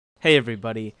Hey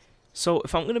everybody, so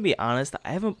if I'm going to be honest,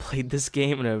 I haven't played this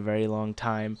game in a very long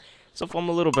time, so if I'm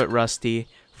a little bit rusty,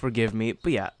 forgive me,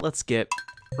 but yeah, let's get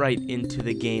right into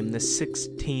the game, the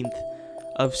 16th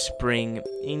of spring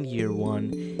in year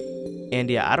 1, and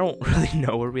yeah, I don't really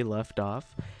know where we left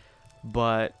off,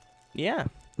 but yeah,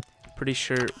 pretty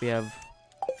sure we have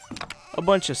a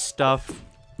bunch of stuff.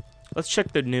 Let's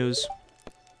check the news,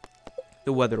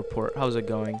 the weather report, how's it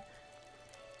going?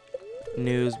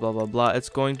 News, blah blah blah. It's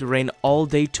going to rain all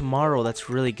day tomorrow. That's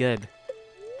really good.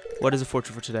 What is the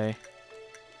fortune for today?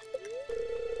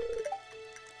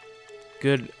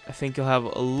 Good. I think you'll have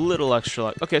a little extra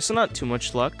luck. Okay, so not too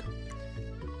much luck,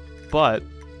 but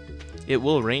it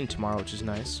will rain tomorrow, which is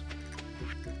nice.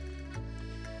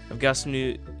 I've got some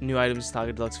new items, stock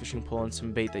a deluxe fishing pole, and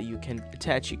some bait that you can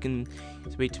attach.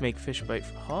 It's bait to make fish bite.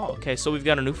 Oh, okay. So we've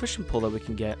got a new fishing pole that we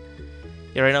can get.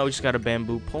 Yeah, right now we just got a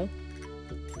bamboo pole.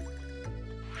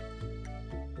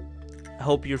 I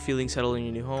hope you're feeling settled in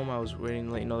your new home. I was waiting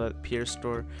to let you know that Pierre's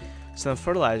store some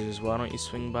fertilizers. Why don't you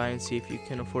swing by and see if you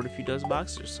can afford a few dozen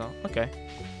boxes or so? Okay.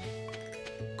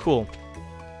 Cool.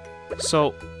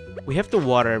 So, we have to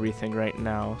water everything right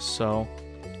now, so...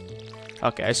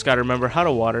 Okay, I just gotta remember how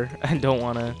to water. I don't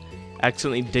want to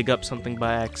accidentally dig up something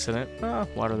by accident.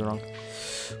 Water the wrong...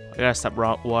 I gotta stop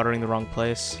watering the wrong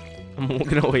place. I'm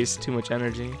gonna waste too much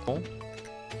energy. Oh.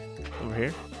 Over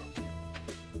here.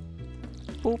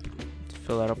 Boop.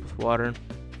 Fill that up with water,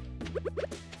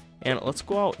 and let's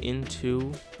go out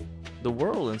into the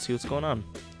world and see what's going on.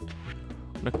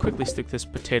 I'm gonna quickly stick this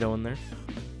potato in there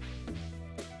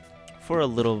for a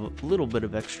little bit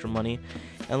of extra money,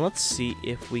 and let's see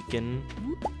if we can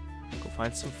go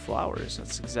find some flowers.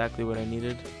 That's exactly what I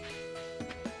needed.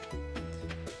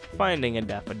 Finding a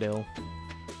daffodil.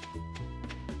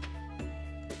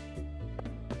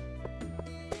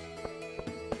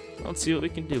 Let's see what we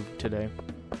can do today.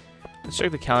 Let's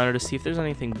check the calendar to see if there's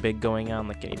anything big going on,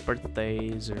 like any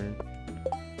birthdays or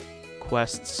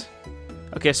quests.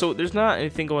 Okay, so there's not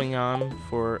anything going on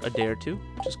for a day or two,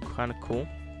 which is kind of cool.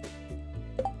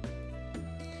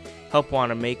 Help want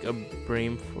to make a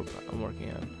bream for... I'm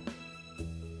working on.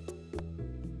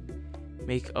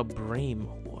 Make a bream.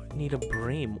 What? Need a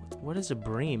bream. What is a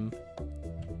bream?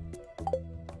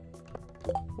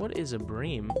 What is a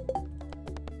bream?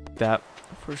 That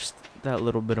first, that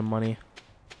little bit of money.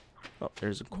 Oh,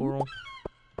 there's a coral.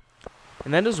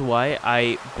 And that is why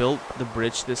I built the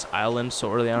bridge to this island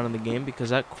so early on in the game,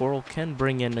 because that coral can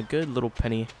bring in a good little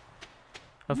penny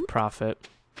of profit.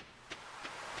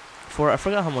 I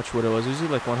forgot how much wood it was. It was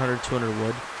like 100, 200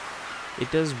 wood.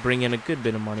 It does bring in a good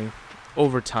bit of money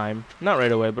over time. Not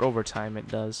right away, but over time it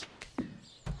does.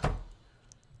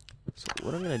 So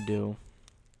what I'm going to do...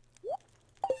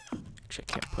 Actually,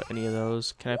 I can't put any of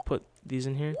those. Can I put these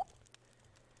in here?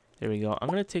 There we go. I'm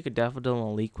going to take a daffodil and a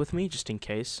leek with me, just in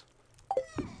case.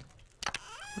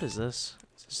 What is this?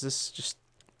 Is this just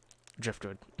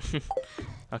driftwood?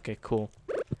 Okay, cool.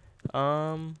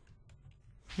 I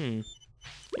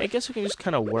guess we can just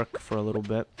kind of work for a little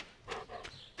bit.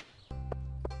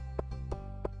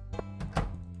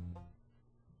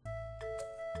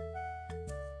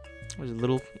 There's a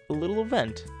little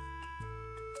event.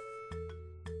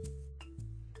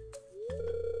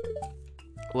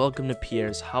 Welcome to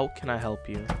Pierre's. How can I help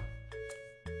you?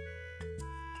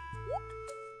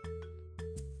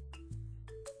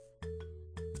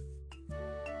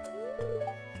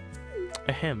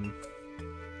 Ahem.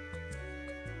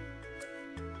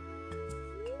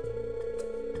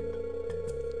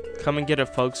 Come and get it,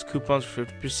 folks. Coupons for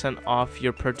 50% off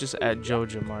your purchase at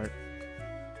Joja Mart.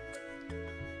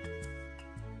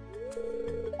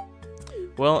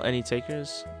 Well, any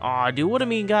takers? Aw, dude, what a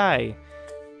mean guy.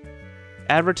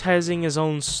 Advertising his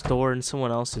own store in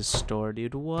someone else's store,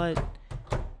 dude. What?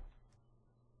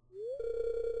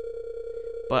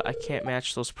 But I can't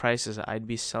match those prices. I'd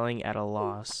be selling at a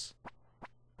loss.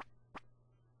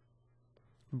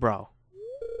 Bro.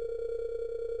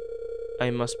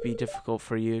 It must be difficult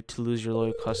for you to lose your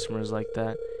loyal customers like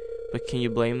that. But can you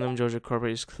blame them? Joja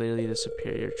Corporate is clearly the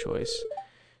superior choice.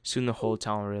 Soon the whole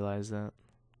town will realize that.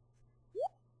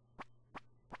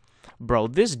 Bro,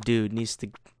 this dude needs to...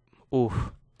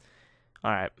 Ooh.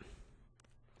 Alright.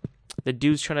 The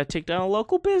dude's trying to take down a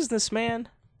local business, man.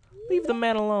 Leave the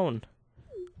man alone.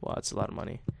 Wow, that's a lot of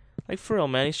money. Like, for real,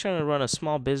 man. He's trying to run a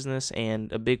small business, and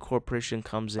a big corporation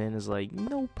comes in and is like,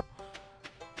 nope.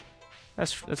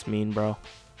 That's mean, bro.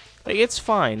 Like, it's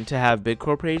fine to have big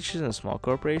corporations and small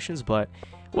corporations, but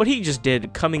what he just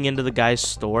did, coming into the guy's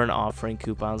store and offering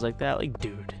coupons like that, like,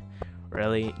 dude.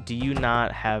 Really? Do you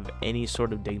not have any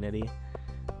sort of dignity?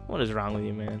 What is wrong with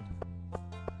you, man?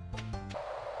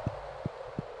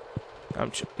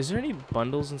 Is there any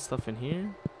bundles and stuff in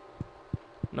here?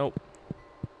 Nope.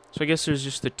 So I guess there's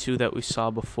just the 2 that we saw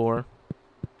before.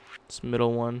 This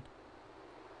middle one.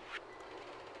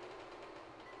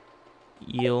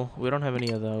 Eel. We don't have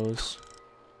any of those.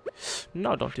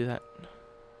 No, don't do that.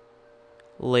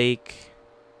 Lake.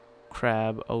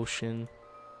 Crab. Ocean.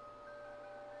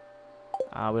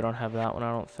 We don't have that one,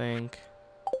 I don't think.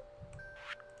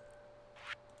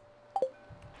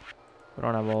 We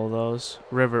don't have all of those.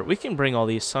 River. We can bring all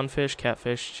these. Sunfish,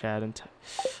 catfish, shad, and...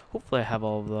 hopefully I have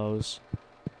all of those.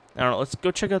 I don't know. Let's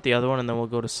go check out the other one, and then we'll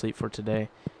go to sleep for today.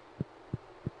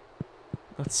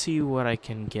 Let's see what I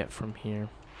can get from here.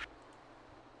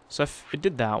 So I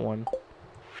did that one.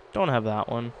 Don't have that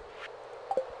one.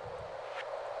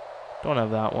 Don't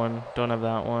have that one. Don't have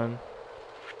that one.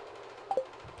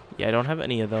 Yeah, I don't have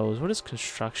any of those. What is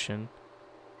construction?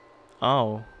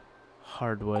 Oh.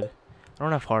 Hardwood. I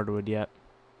don't have hardwood yet.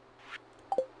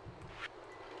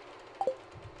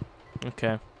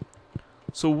 Okay.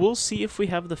 So we'll see if we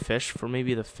have the fish for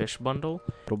maybe the fish bundle.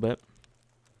 A little bit.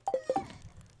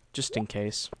 Just in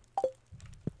case.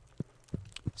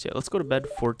 So yeah, let's go to bed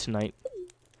for tonight.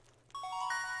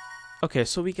 Okay,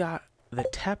 so we got the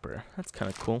tapper. That's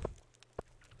kind of cool.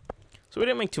 So we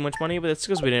didn't make too much money, but it's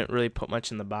because we didn't really put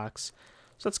much in the box.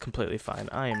 So that's completely fine.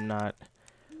 I am not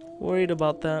worried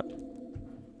about that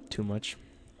too much.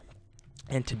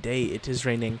 And today it is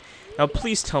raining. Now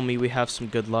please tell me we have some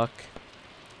good luck.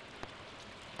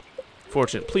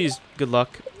 Fortune. Please, good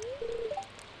luck.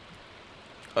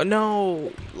 Oh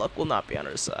no! Luck will not be on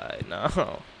our side.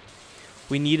 No.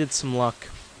 We needed some luck.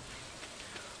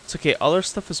 It's okay. All our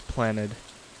stuff is planted.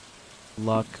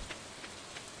 Luck.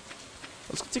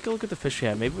 Let's take a look at the fish we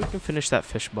have. Maybe we can finish that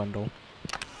fish bundle.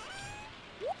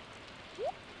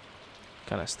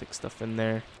 Kind of stick stuff in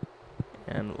there.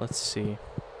 And let's see.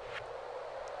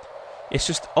 It's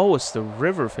just... oh, it's the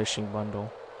river fishing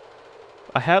bundle.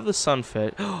 I have the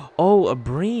sunfish. Oh, a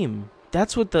bream.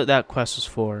 That's what that quest was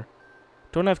for.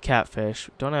 Don't have catfish.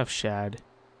 Don't have shad.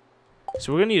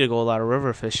 So we're going to need to go a lot of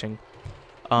river fishing.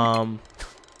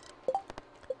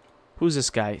 Who's this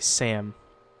guy? Sam.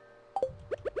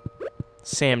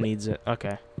 Sam needs it.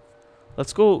 Okay.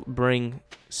 Let's go bring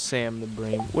Sam the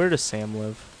bream. Where does Sam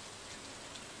live?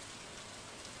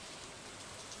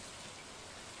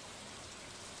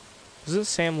 Doesn't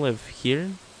Sam live here?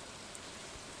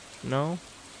 No?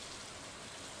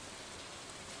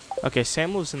 Okay,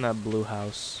 Sam lives in that blue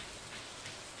house.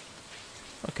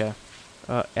 Okay.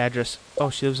 Address. Oh,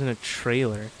 she lives in a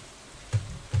trailer.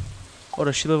 Oh,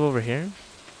 does she live over here?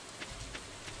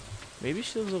 Maybe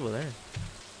she lives over there.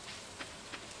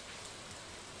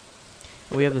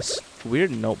 And we have this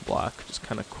weird note block, which is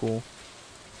kind of cool.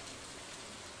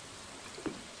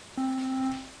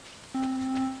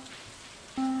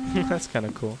 That's kind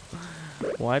of cool.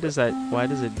 Why does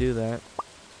it do that?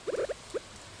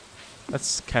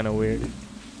 That's kind of weird.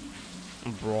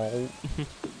 Brawl.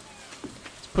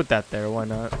 Let's put that there, why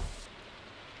not?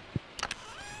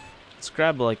 Let's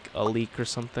grab like a leek or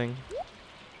something.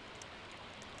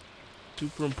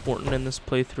 Super important in this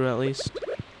playthrough at least.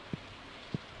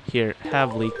 Here,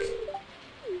 have leek.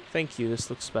 Thank you, this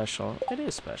looks special. It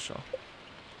is special.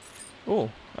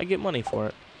 Oh, I get money for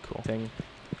it. Cool thing.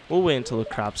 We'll wait until the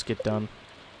crops get done.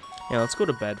 Yeah, let's go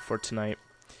to bed for tonight.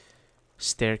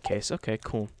 Staircase. Okay,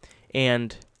 cool.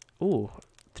 And, ooh,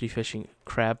 3 fishing.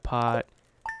 Crab pot.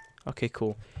 Okay,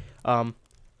 cool.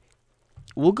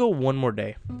 We'll go one more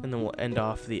day, and then we'll end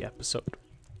off the episode.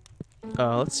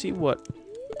 Let's see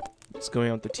what's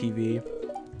going on with the TV.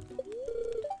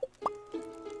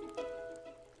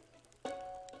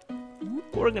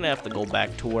 We're gonna have to go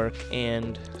back to work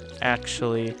and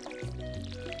actually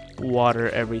water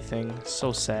everything.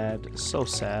 So sad. So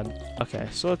sad. Okay,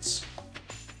 so let's...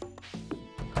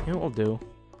 you know what we'll do?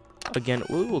 Again,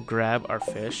 we will grab our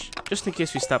fish, just in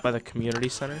case we stop by the community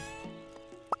center.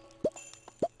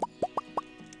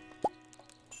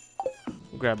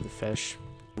 We'll grab the fish.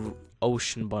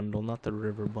 Ocean bundle, not the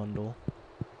river bundle.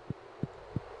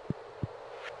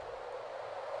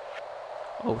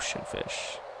 Ocean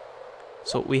fish.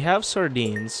 So we have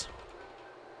sardines.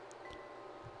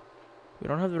 We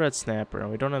don't have the red snapper,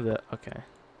 and we don't have the... okay.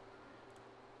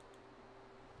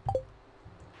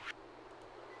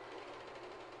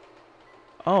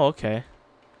 Oh, okay.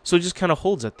 So it just kind of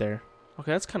holds it there.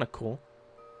 Okay, that's kind of cool.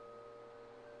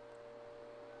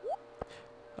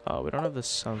 Oh, we don't have the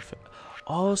sunfish.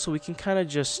 Oh, so we can kind of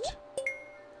just...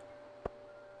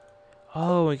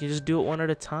 oh, we can just do it one at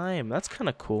a time. That's kind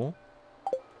of cool.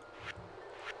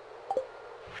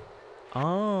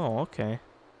 Oh, okay.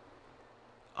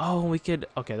 Oh, we could...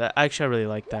 okay, that actually I really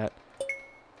like that.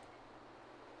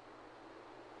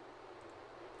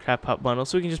 Crab pot bundle.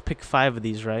 So we can just pick 5 of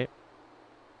these, right?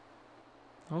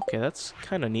 Okay, that's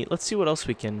kind of neat. Let's see what else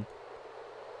we can.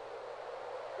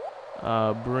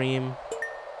 Bream.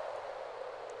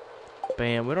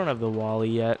 Bam. We don't have the Wally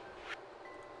yet.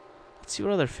 Let's see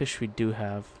what other fish we do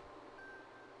have.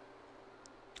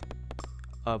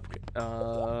 Upgrade.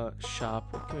 Shop.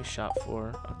 What can we shop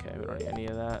for? Okay, we don't need any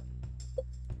of that.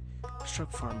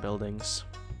 Construct farm buildings.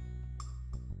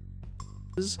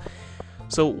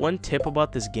 So one tip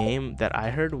about this game that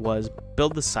I heard was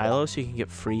build the silo so you can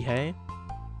get free hay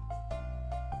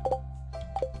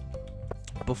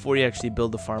before you actually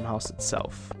build the farmhouse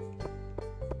itself.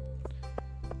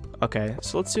 Okay,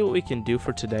 so let's see what we can do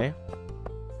for today.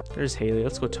 There's Haley.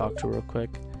 Let's go talk to her real quick.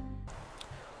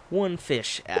 One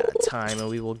fish at a time and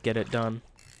we will get it done.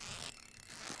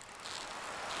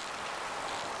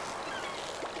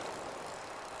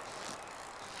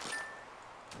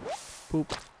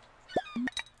 Poop.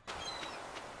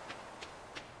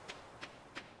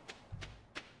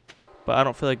 But I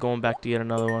don't feel like going back to get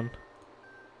another one.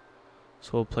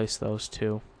 So we'll place those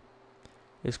 2.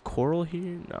 Is coral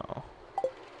here? No.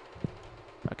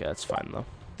 Okay, that's fine though.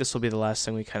 This will be the last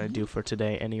thing we kind of do for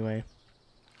today anyway.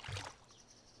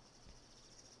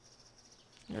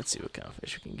 Let's see what kind of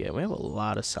fish we can get. We have a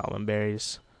lot of salmon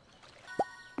berries.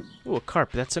 Ooh, a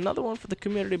carp. That's another one for the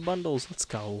community bundles. Let's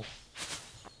go.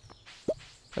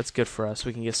 That's good for us.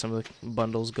 We can get some of the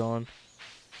bundles going.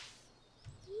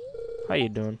 How you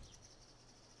doing?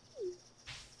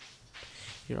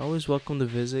 You're always welcome to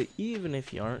visit, even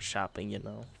if you aren't shopping, you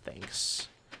know. Thanks.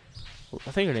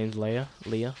 I think her name's Leah.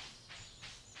 Leah.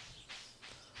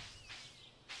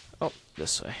 Oh,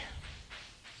 this way.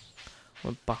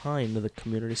 Went behind the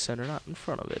community center, not in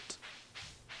front of it.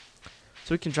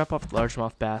 So we can drop off the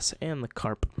largemouth bass and the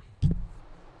carp.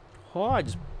 Oh, I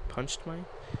just punched my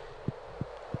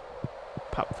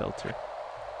pop filter.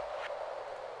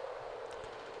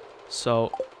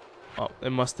 So, oh, it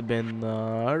must have been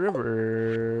the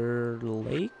river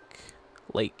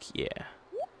lake, yeah.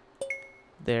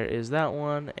 There is that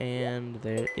one, and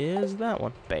there is that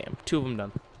one. Bam, 2 of them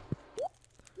done.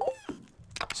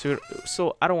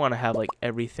 So I don't want to have like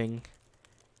everything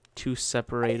too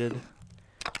separated.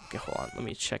 Okay, hold on. Let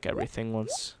me check everything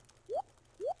once.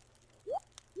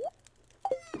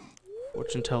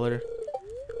 Fortune teller.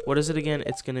 What is it again?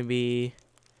 It's gonna be.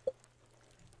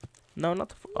 No, not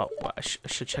the. Oh, I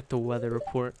should check the weather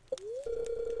report.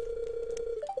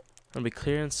 It'll be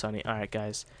clear and sunny. All right,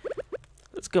 guys.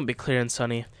 It's gonna be clear and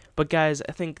sunny. But guys,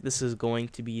 I think this is going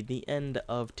to be the end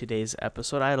of today's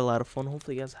episode. I had a lot of fun.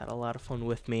 Hopefully you guys had a lot of fun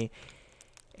with me.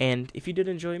 And if you did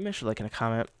enjoy, make sure to like and a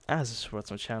comment as it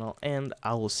supports my channel. And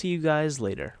I will see you guys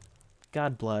later.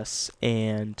 God bless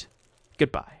and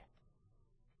goodbye.